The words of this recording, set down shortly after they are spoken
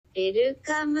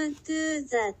Welcome to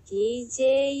the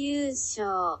TJU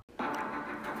show.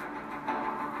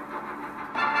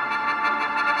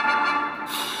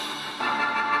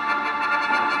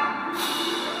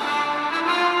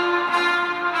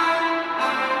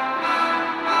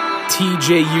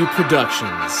 TJU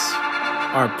Productions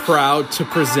are proud to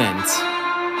present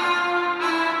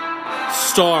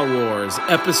Star Wars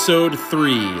Episode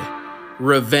 3,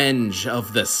 Revenge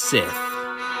of the Sith.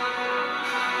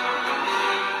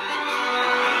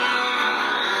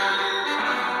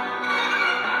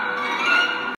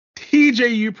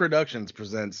 TJU Productions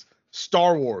presents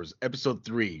Star Wars Episode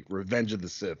 3, Revenge of the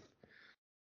Sith.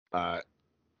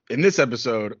 In this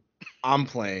episode, I'm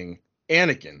playing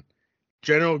Anakin,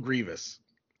 General Grievous,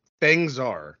 Thang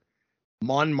Zar,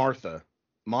 Mon Mothma,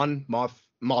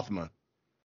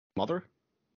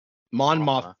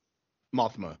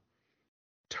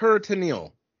 Tur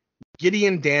Tanil,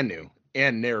 Gideon Danu,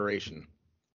 and narration.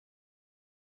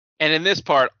 And in this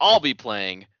part, I'll be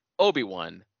playing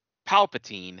Obi-Wan,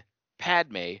 Palpatine,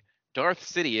 Padme, Darth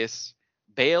Sidious,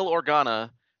 Bail Organa,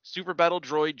 Super Battle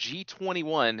Droid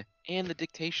G-21, and the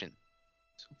Dictation.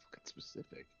 So fucking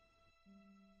specific.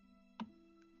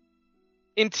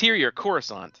 Interior,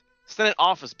 Coruscant. Senate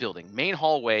office building, main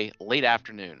hallway, late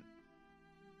afternoon.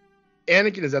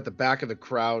 Anakin is at the back of the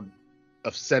crowd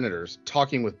of senators,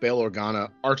 talking with Bail Organa,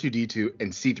 R2-D2,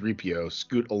 and C-3PO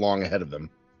scoot along ahead of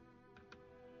them.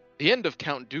 The end of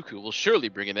Count Dooku will surely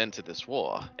bring an end to this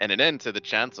war, and an end to the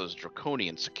Chancellor's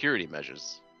draconian security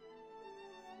measures.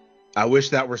 I wish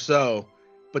that were so,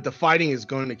 but the fighting is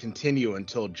going to continue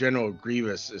until General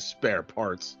Grievous is spare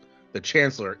parts. The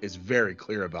Chancellor is very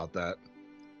clear about that.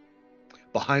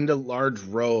 Behind a large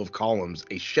row of columns,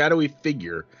 a shadowy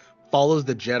figure follows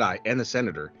the Jedi and the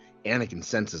Senator. Anakin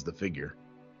senses the figure.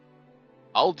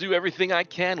 I'll do everything I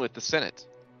can with the Senate.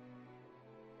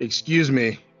 Excuse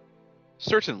me.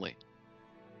 Certainly.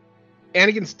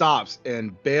 Anakin stops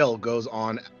and Bail goes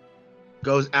off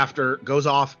after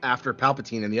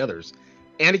Palpatine and the others.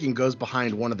 Anakin goes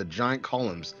behind one of the giant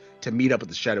columns to meet up with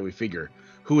the shadowy figure,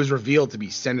 who is revealed to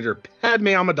be Senator Padme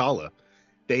Amidala.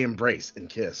 They embrace and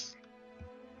kiss.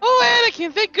 Oh,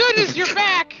 Anakin, thank goodness you're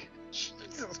back!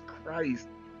 Jesus Christ.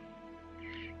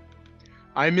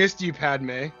 I missed you,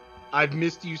 Padme. I've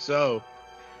missed you so.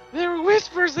 There were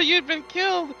whispers that you'd been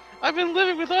killed. I've been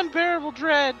living with unbearable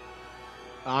dread.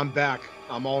 I'm back.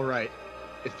 I'm all right.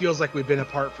 It feels like we've been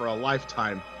apart for a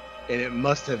lifetime, and it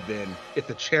must have been. If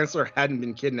the Chancellor hadn't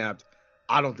been kidnapped,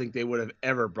 I don't think they would have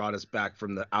ever brought us back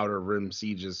from the Outer Rim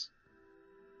sieges.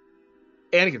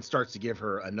 Anakin starts to give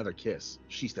her another kiss.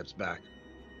 She steps back.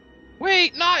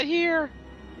 Wait, not here!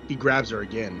 He grabs her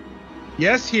again.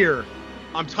 Yes, here!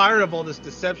 I'm tired of all this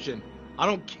deception. I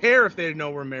don't care if they know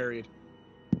we're married.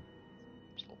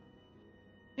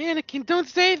 Anakin, don't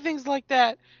say things like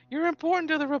that. You're important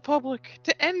to the Republic,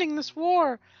 to ending this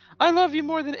war. I love you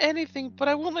more than anything, but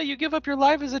I won't let you give up your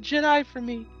life as a Jedi for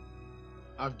me.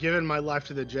 I've given my life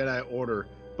to the Jedi Order,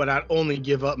 but I'd only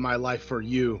give up my life for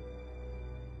you.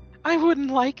 I wouldn't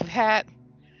like that.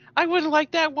 I wouldn't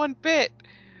like that one bit.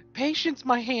 Patience,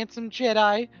 my handsome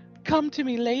Jedi. Come to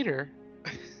me later.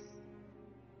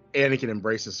 Anakin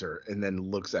embraces her and then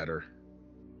looks at her.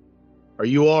 Are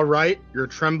you all right? You're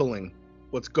trembling.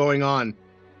 What's going on?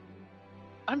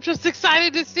 I'm just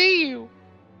excited to see you.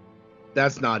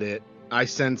 That's not it. I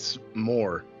sense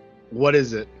more. What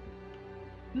is it?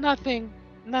 Nothing.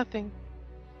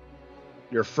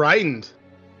 You're frightened.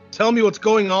 Tell me what's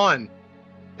going on.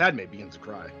 Padme begins to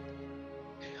cry.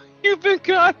 You've been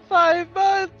gone 5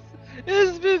 months.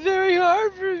 It's been very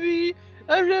hard for me.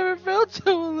 I've never felt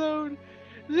so alone.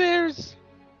 Is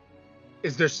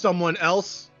there someone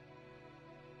else?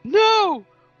 No!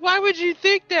 Why would you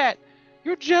think that?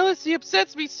 Your jealousy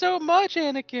upsets me so much,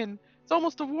 Anakin. It's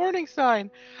almost a warning sign.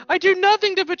 I do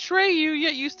nothing to betray you,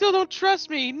 yet you still don't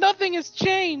trust me. Nothing has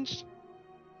changed.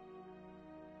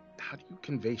 How do you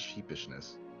convey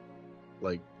sheepishness?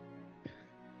 Like,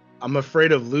 I'm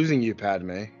afraid of losing you,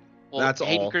 Padme. Well, that's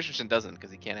Hayden all. Christensen doesn't, because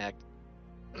he can't act.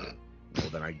 Well,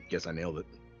 then I guess I nailed it.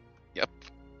 Yep.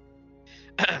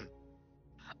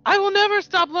 I will never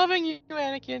stop loving you,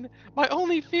 Anakin. My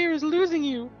only fear is losing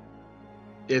you.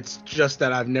 It's just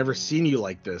that I've never seen you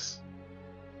like this.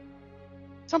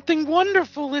 Something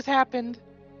wonderful has happened.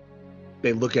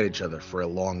 They look at each other for a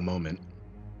long moment.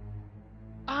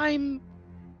 I'm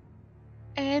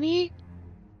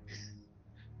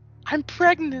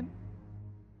pregnant.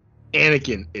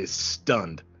 Anakin is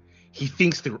stunned. He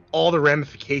thinks through all the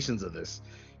ramifications of this.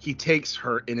 He takes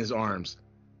her in his arms.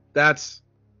 That's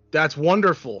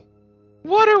wonderful.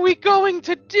 What are we going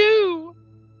to do?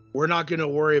 We're not going to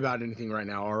worry about anything right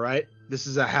now, all right? This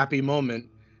is a happy moment.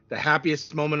 The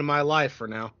happiest moment of my life for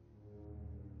now.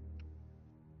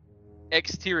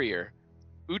 Exterior.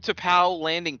 Utapau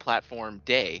landing platform,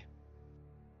 day.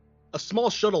 A small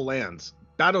shuttle lands.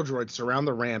 Battle droids surround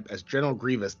the ramp as General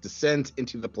Grievous descends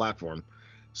into the platform.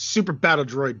 Super Battle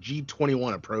Droid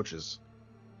G-21 approaches.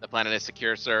 The planet is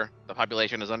secure, sir. The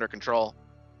population is under control.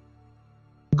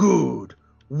 Good.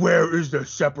 Where is the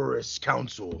Separatist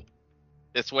Council?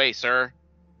 This way, sir.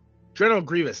 General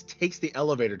Grievous takes the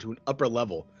elevator to an upper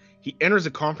level. He enters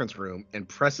a conference room and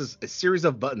presses a series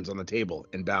of buttons on the table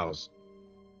and bows.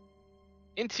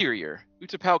 Interior.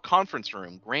 Utapau conference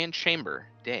room, grand chamber,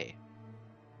 day.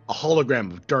 A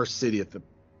hologram of Darth Sidious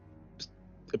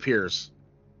appears.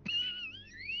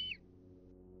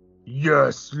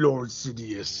 Yes, Lord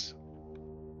Sidious.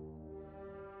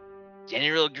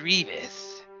 General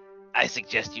Grievous, I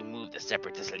suggest you move the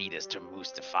Separatist leaders to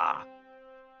Mustafar.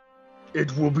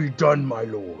 It will be done, my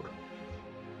lord.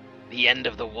 The end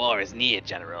of the war is near,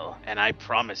 General, and I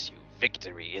promise you,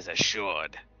 victory is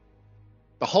assured.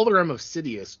 The hologram of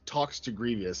Sidious talks to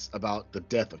Grievous about the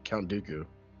death of Count Dooku.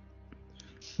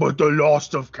 But the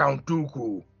loss of Count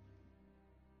Dooku.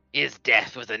 His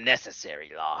death was a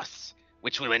necessary loss,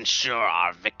 which will ensure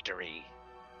our victory.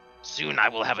 Soon I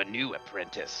will have a new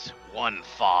apprentice, one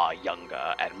far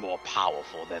younger and more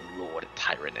powerful than Lord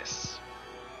Tyrannus.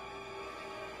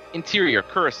 Interior.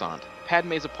 Coruscant.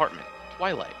 Padme's apartment,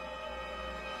 twilight.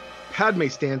 Padme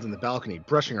stands in the balcony,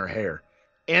 brushing her hair.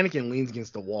 Anakin leans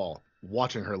against the wall,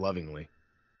 watching her lovingly.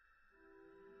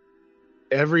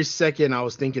 Every second I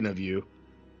was thinking of you.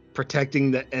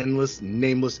 Protecting the endless,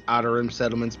 nameless Outer Rim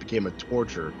settlements became a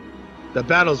torture. The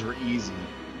battles were easy.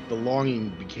 The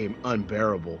longing became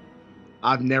unbearable.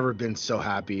 I've never been so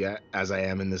happy as I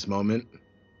am in this moment.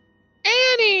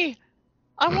 Annie!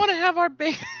 I want to have our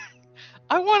baby.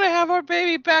 I want to have our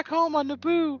baby back home on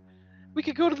Naboo. We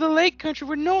could go to the lake country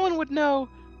where no one would know,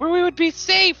 where we would be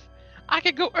safe. I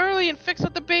could go early and fix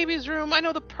up the baby's room. I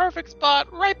know the perfect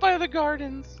spot, right by the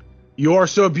gardens. You are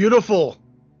so beautiful.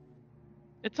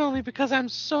 It's only because I'm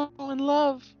so in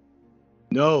love.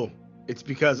 No, it's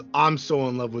because I'm so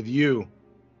in love with you.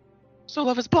 So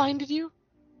love has blinded you?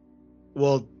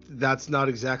 Well, that's not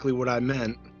exactly what I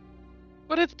meant.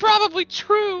 But it's probably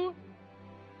true.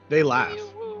 They laugh.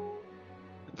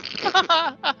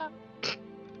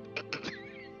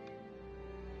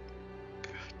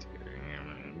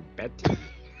 Betty.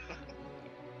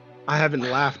 I haven't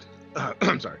laughed.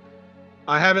 I'm sorry.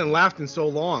 I haven't laughed in so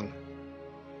long.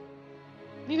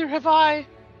 Neither have I.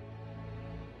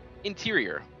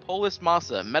 Interior. Polis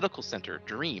Massa Medical Center,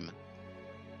 dream.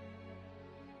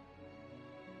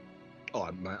 Oh,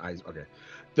 my eyes. Okay.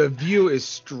 The view is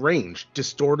strange,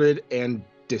 distorted, and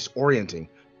disorienting.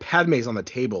 Padme's on the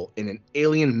table in an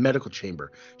alien medical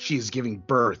chamber. She is giving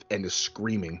birth and is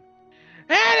screaming.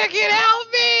 Anakin,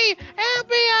 help me! Help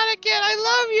me, Anakin! I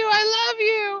love you! I love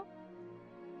you!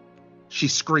 She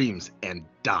screams and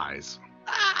dies.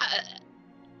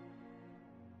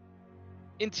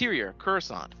 Interior.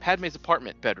 Coruscant. Padme's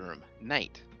apartment, bedroom,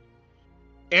 night.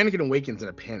 Anakin awakens in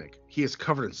a panic. He is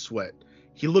covered in sweat.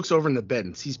 He looks over in the bed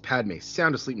and sees Padme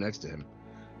sound asleep next to him.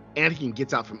 Anakin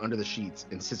gets out from under the sheets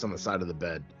and sits on the side of the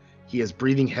bed. He is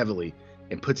breathing heavily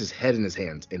and puts his head in his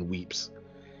hands and weeps.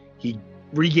 He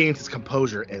regains his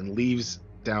composure and leaves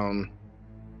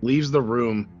the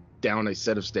room down a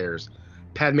set of stairs.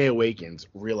 Padme awakens,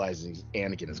 realizing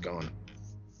Anakin is gone.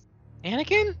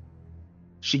 Anakin?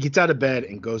 She gets out of bed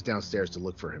and goes downstairs to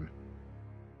look for him.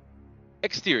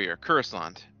 Exterior.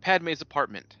 Coruscant. Padme's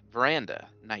apartment, veranda,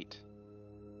 night.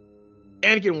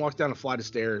 Anakin walks down a flight of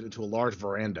stairs into a large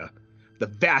veranda. The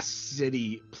vast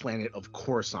city planet of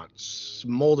Coruscant,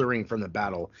 smoldering from the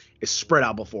battle, is spread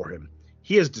out before him.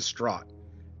 He is distraught.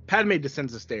 Padme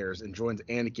descends the stairs and joins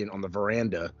Anakin on the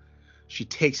veranda. She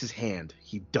takes his hand.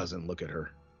 He doesn't look at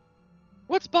her.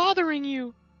 What's bothering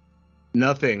you?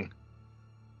 Nothing.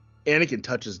 Anakin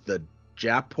touches the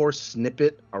Japor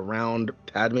snippet around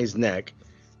Padme's neck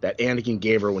that Anakin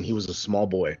gave her when he was a small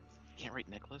boy. Can't write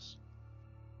necklace.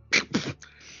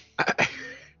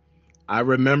 I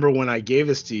remember when I gave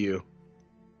this to you.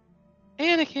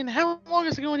 Anakin, how long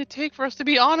is it going to take for us to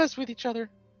be honest with each other?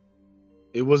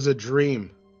 It was a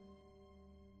dream,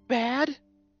 Bad?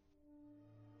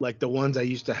 like the ones I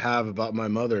used to have about my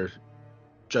mother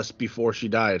just before she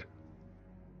died.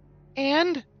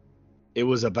 And? It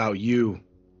was about you.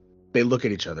 They look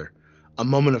at each other. A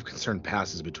moment of concern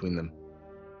passes between them.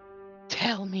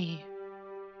 Tell me.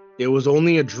 It was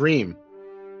only a dream.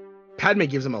 Padme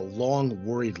gives him a long,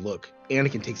 worried look.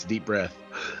 Anakin takes a deep breath.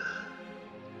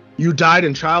 You died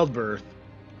in childbirth.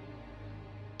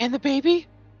 And the baby?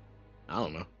 I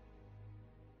don't know.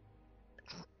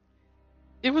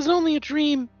 It was only a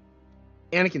dream.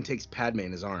 Anakin takes Padme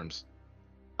in his arms.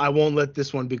 I won't let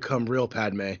this one become real,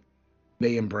 Padme.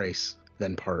 They embrace,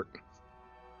 then part.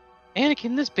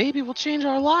 Anakin, this baby will change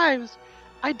our lives.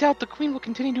 I doubt the Queen will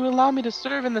continue to allow me to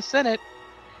serve in the Senate.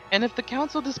 And if the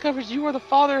Council discovers you are the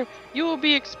father, you will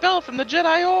be expelled from the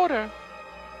Jedi Order.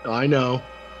 I know.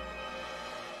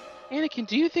 Anakin,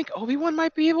 do you think Obi-Wan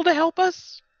might be able to help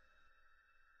us?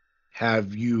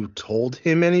 Have you told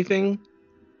him anything?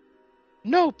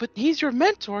 No, but he's your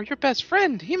mentor, your best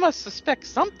friend. He must suspect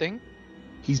something.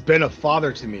 He's been a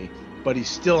father to me, but he's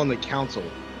still on the council.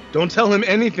 Don't tell him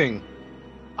anything.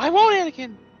 I won't,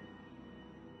 Anakin.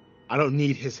 I don't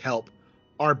need his help.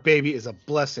 Our baby is a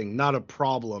blessing, not a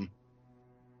problem.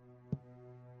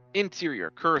 Interior,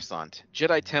 Coruscant,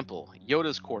 Jedi Temple,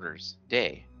 Yoda's quarters,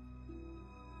 day.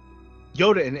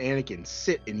 Yoda and Anakin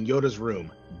sit in Yoda's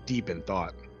room, deep in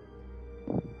thought.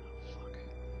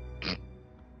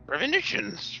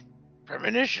 Premonitions.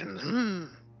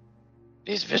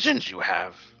 These visions you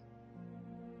have.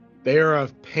 They are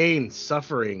of pain,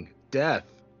 suffering, death.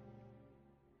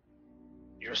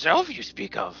 Yourself you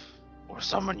speak of, or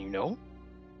someone you know,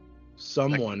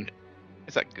 Someone.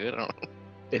 Is that good? I don't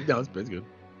know. No, it's pretty good.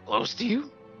 close to you.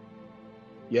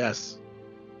 Yes.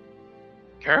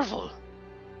 Careful.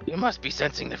 You must be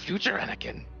sensing the future,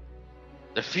 Anakin.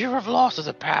 The fear of loss is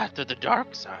a path to the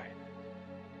dark side.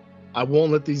 I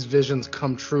won't let these visions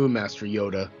come true, Master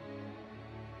Yoda.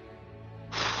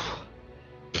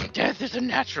 Death is a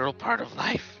natural part of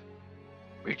life.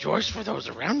 Rejoice for those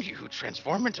around you who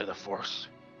transform into the Force.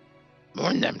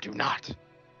 Mourn them, do not.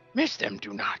 Miss them,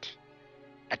 do not.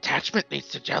 Attachment leads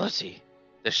to jealousy.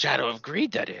 The shadow of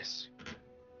greed, that is.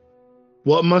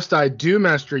 What must I do,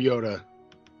 Master Yoda?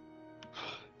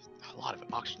 A lot of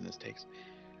oxygen this takes.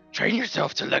 Train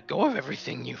yourself to let go of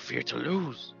everything you fear to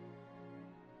lose.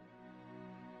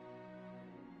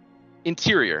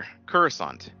 Interior,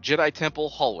 Coruscant, Jedi Temple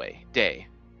hallway, day.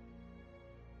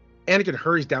 Anakin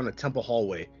hurries down the temple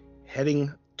hallway,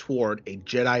 heading toward a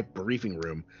Jedi briefing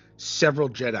room. Several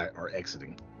Jedi are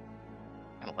exiting.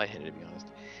 Kind of lightheaded, to be honest.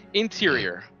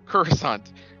 Interior,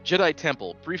 Coruscant, Jedi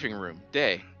Temple, briefing room,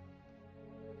 day.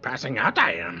 Passing out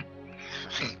I am.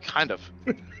 Kind of.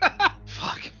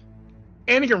 Fuck.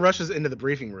 Anakin rushes into the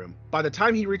briefing room. By the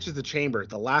time he reaches the chamber,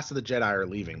 the last of the Jedi are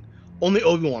leaving. Only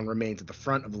Obi-Wan remains at the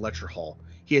front of the lecture hall.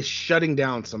 He is shutting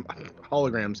down some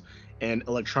holograms and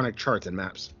electronic charts and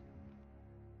maps.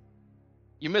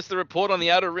 You missed the report on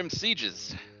the Outer Rim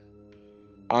sieges.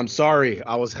 I'm sorry,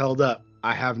 I was held up.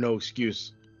 I have no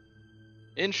excuse.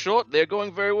 In short, they're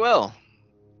going very well.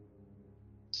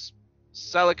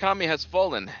 Salikami has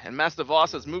fallen, and Master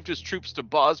Voss has moved his troops to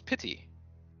Boz Pity.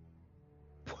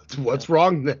 What's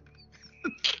wrong then?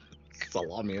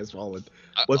 Salami has fallen.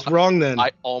 What's wrong then?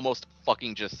 I almost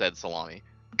fucking just said salami.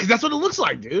 Because that's what it looks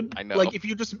like, dude. I know. Like, if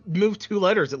you just move two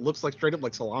letters, it looks like straight up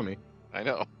like salami. I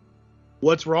know.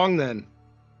 What's wrong then?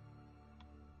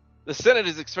 The Senate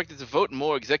is expected to vote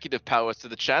more executive powers to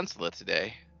the Chancellor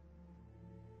today.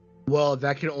 Well,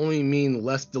 that can only mean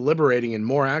less deliberating and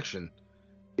more action.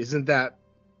 Is that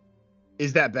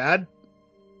bad?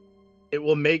 It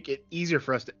will make it easier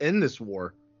for us to end this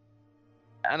war.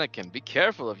 Anakin, be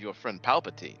careful of your friend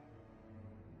Palpatine.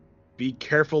 Be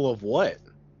careful of what?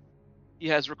 He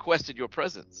has requested your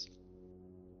presence.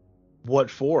 What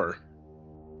for?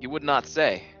 He would not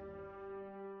say.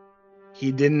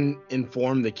 He didn't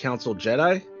inform the Council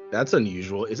Jedi? That's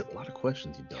unusual. Is it a lot of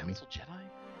questions, you dummy? Council Jedi?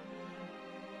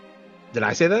 Did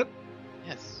I say that?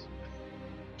 Yes.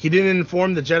 He didn't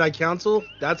inform the Jedi Council?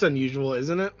 That's unusual,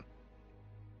 isn't it?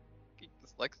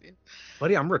 Dyslexia.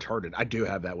 Buddy, I'm retarded. I do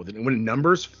have that with it. When it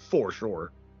numbers, for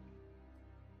sure.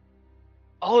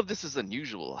 All of this is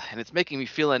unusual, and it's making me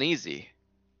feel uneasy.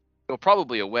 You're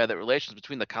probably aware that relations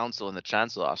between the Council and the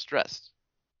Chancellor are stressed.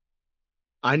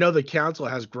 I know the Council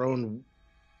has grown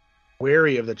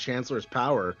wary of the Chancellor's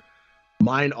power.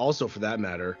 Mine also, for that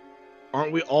matter.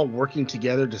 Aren't we all working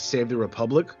together to save the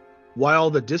Republic? Why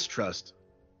all the distrust?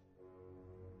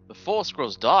 The Force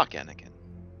grows dark, Anakin,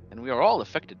 and we are all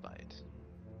affected by it.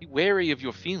 Be wary of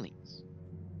your feelings.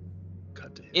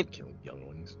 Cut to him killing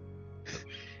younglings.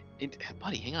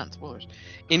 Buddy, hang on, spoilers.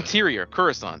 Interior,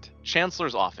 Coruscant,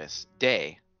 Chancellor's office,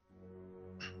 day.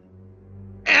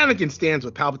 Anakin stands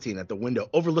with Palpatine at the window,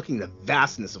 overlooking the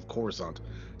vastness of Coruscant.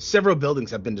 Several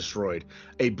buildings have been destroyed.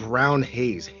 A brown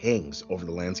haze hangs over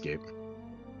the landscape.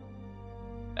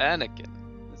 Anakin,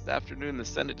 this afternoon the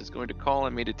Senate is going to call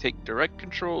on me to take direct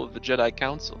control of the Jedi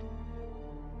Council.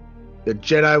 The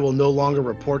Jedi will no longer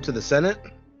report to the Senate?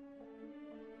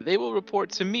 They will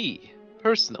report to me,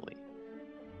 personally.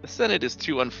 The Senate is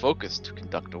too unfocused to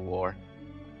conduct a war.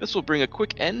 This will bring a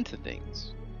quick end to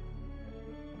things.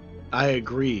 I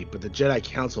agree, but the Jedi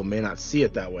Council may not see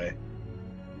it that way.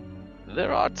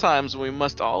 There are times when we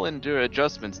must all endure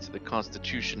adjustments to the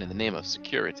Constitution in the name of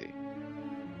security.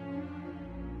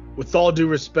 With all due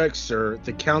respect, sir,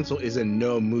 the Council is in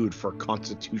no mood for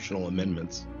constitutional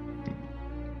amendments.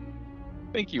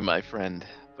 Thank you, my friend.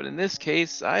 But in this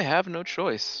case, I have no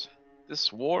choice.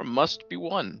 This war must be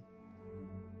won.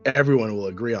 Everyone will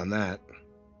agree on that.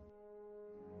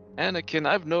 Anakin,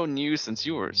 I've known you since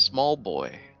you were a small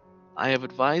boy. I have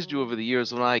advised you over the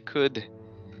years when I could.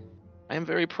 I am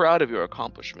very proud of your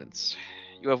accomplishments.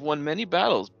 You have won many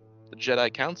battles the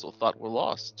Jedi Council thought were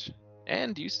lost,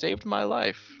 and you saved my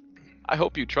life. I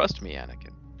hope you trust me,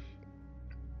 Anakin.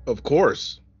 Of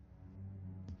course.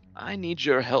 I need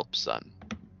your help, son.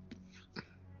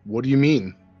 What do you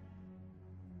mean?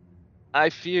 I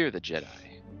fear the Jedi.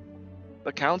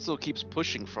 The Council keeps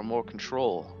pushing for more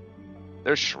control.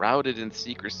 They're shrouded in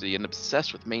secrecy and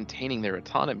obsessed with maintaining their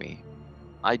autonomy.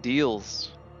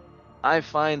 Ideals I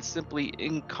find simply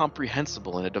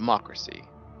incomprehensible in a democracy.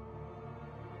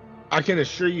 I can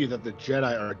assure you that the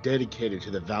Jedi are dedicated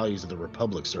to the values of the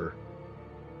Republic, sir.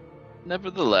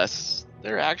 Nevertheless,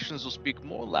 their actions will speak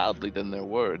more loudly than their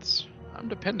words. I'm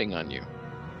depending on you.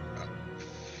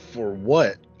 For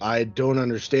what? I don't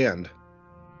understand.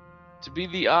 To be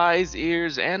the eyes,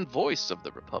 ears, and voice of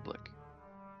the Republic.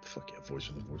 Fuck yeah, voice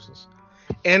of the voiceless.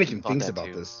 Anakin Thought thinks that about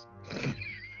too. this.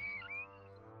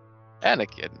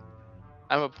 Anakin,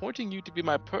 I'm appointing you to be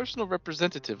my personal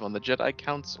representative on the Jedi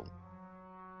Council.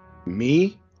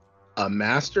 Me? A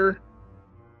master?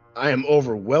 I am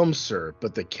overwhelmed, sir,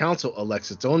 but the Council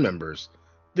elects its own members.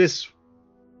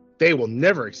 They will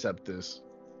never accept this.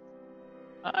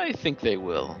 I think they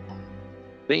will.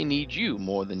 They need you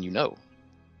more than you know.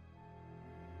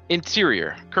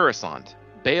 Interior, Coruscant,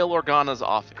 Bail Organa's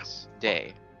office,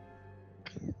 day.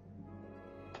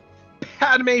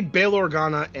 Padme, Bail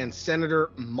Organa, and Senator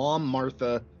Mom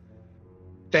Martha,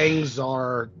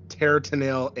 Thangzar,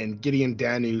 Terratanel, and Gideon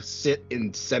Danu sit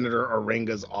in Senator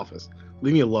Oranga's office.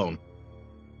 Leave me alone.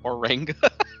 Oranga?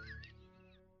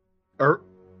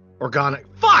 Organa.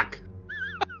 Fuck!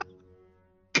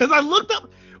 Because I looked up.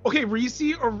 Okay, where you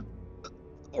see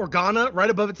Organa, right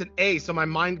above it's an A, so my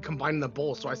mind combined them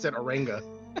both, so I said Oranga.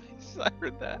 I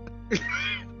heard that.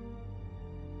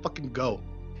 Fucking go.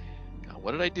 God,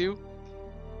 what did I do?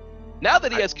 Now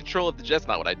that he has control of the jet's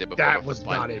not what I did before. That but was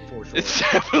fine. not it for sure. It's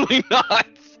definitely not.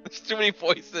 There's too many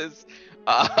voices.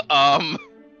 I'll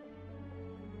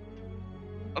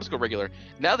just go regular.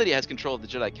 Now that he has control of the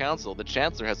Jedi Council, the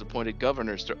Chancellor has appointed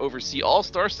governors to oversee all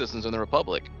star systems in the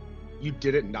Republic. You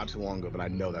did it not too long ago, but I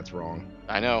know that's wrong.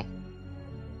 I know.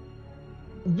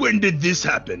 When did this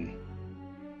happen?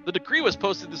 The decree was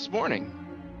posted this morning.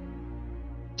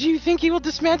 Do you think he will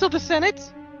dismantle the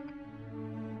Senate?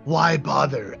 Why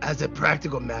bother? As a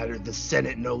practical matter, the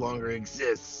Senate no longer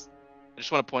exists. I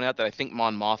just want to point out that I think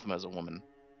Mon Mothma is a woman.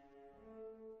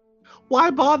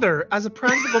 Why bother? As a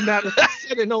practical matter, the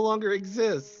Senate no longer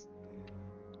exists.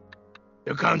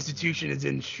 The Constitution is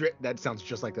in shreds. That sounds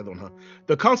just like the other one, huh?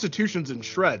 The Constitution's in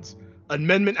shreds.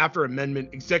 Amendment after amendment,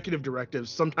 executive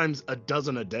directives, sometimes a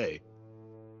dozen a day.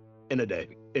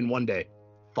 In one day.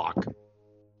 Fuck.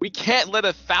 We can't let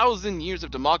 1,000 years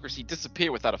of democracy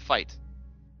disappear without a fight.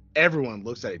 Everyone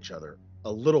looks at each other,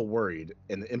 a little worried,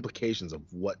 and the implications of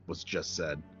what was just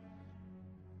said.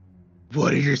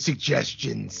 What are your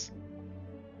suggestions?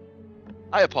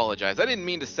 I apologize. I didn't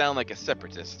mean to sound like a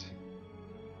separatist.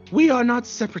 We are not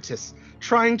separatists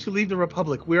trying to leave the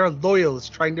Republic. We are loyalists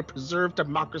trying to preserve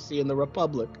democracy in the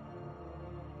Republic.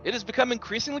 It has become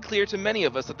increasingly clear to many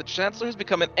of us that the Chancellor has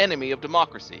become an enemy of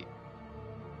democracy.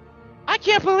 I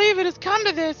can't believe it has come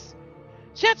to this.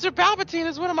 Chancellor Palpatine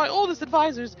is one of my oldest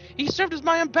advisors. He served as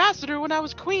my ambassador when I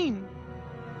was queen.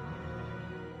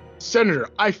 Senator,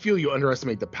 I feel you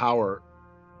underestimate the power.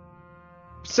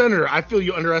 Senator, I feel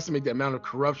you underestimate the amount of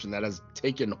corruption that has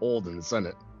taken hold in the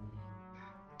Senate.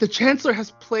 The Chancellor has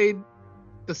played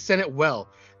the Senate well.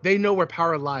 They know where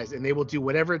power lies, and they will do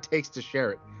whatever it takes to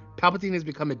share it. Palpatine has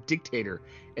become a dictator,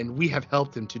 and we have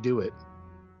helped him to do it.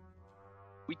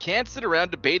 We can't sit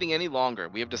around debating any longer.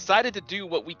 We have decided to do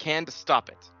what we can to stop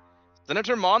it.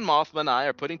 Senator Mon Mothma and I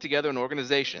are putting together an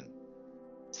organization.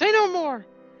 Say no more.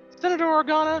 Senator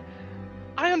Organa,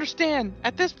 I understand.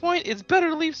 At this point, it's better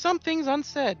to leave some things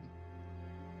unsaid.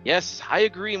 Yes, I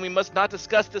agree, and we must not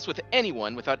discuss this with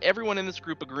anyone without everyone in this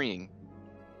group agreeing.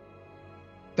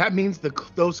 That means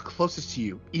those closest to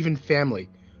you, even family,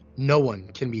 no one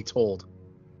can be told.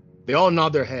 They all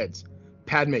nod their heads.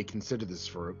 Padme considers this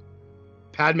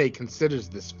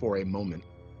for a moment.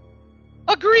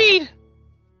 Agreed!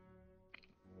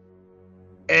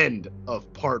 End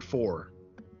of part 4.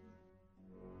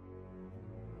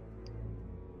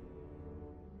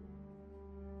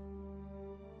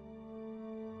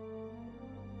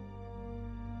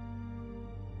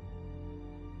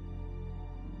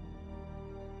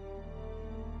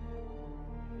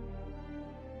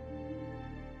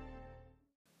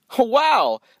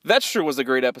 Wow, that sure was a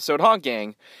great episode, huh,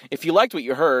 gang? If you liked what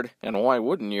you heard, and why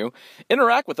wouldn't you,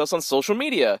 interact with us on social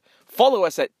media. Follow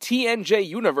us at TNJ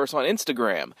Universe on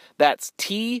Instagram. That's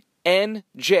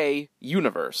TNJ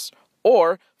Universe.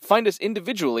 Or find us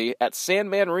individually at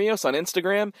Sandman Rios on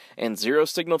Instagram and Zero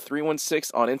Signal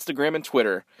 316 on Instagram and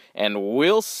Twitter. And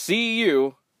we'll see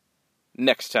you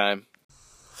next time.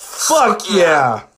 Fuck yeah!